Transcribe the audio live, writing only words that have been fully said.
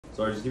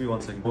Sorry, just give me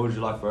 1 second. What would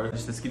you like, bro?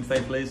 Just the skin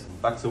fade, please.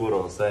 Back to what I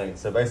was saying.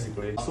 So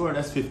basically, I saw an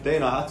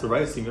S15. I had to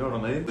race him. You know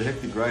what I mean? The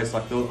hectic race.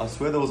 Like, I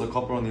swear there was a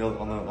copper on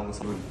the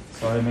side.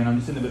 Sorry, man. I'm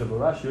just in a bit of a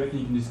rush. You reckon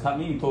you can just cut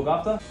me and talk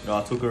after? No,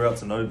 I took her out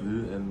to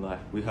Nobu and like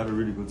we had a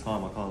really good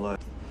time. I can't lie.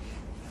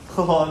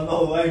 Oh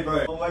no way,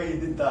 bro! No way you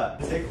did that.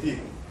 It's hectic.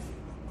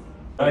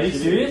 Are you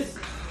serious?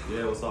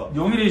 Yeah. What's up?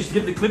 You want me to just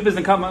get the clippers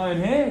and cut my own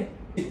hair?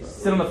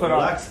 Sit on the phone.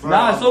 Relax, bro.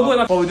 Nah, it's all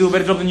good. Oh, we do a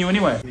better job than you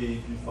anyway.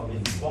 You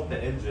fucking swap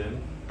the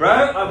engine. Bro,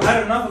 I've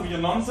had enough of your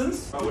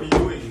nonsense. Bro, what are you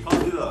doing? You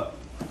can't do that.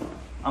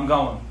 I'm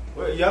going.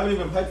 Wait, you haven't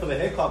even paid for the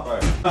haircut, bro.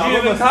 Did you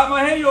even cut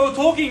my hair? You're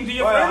talking to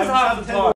your friends half the time.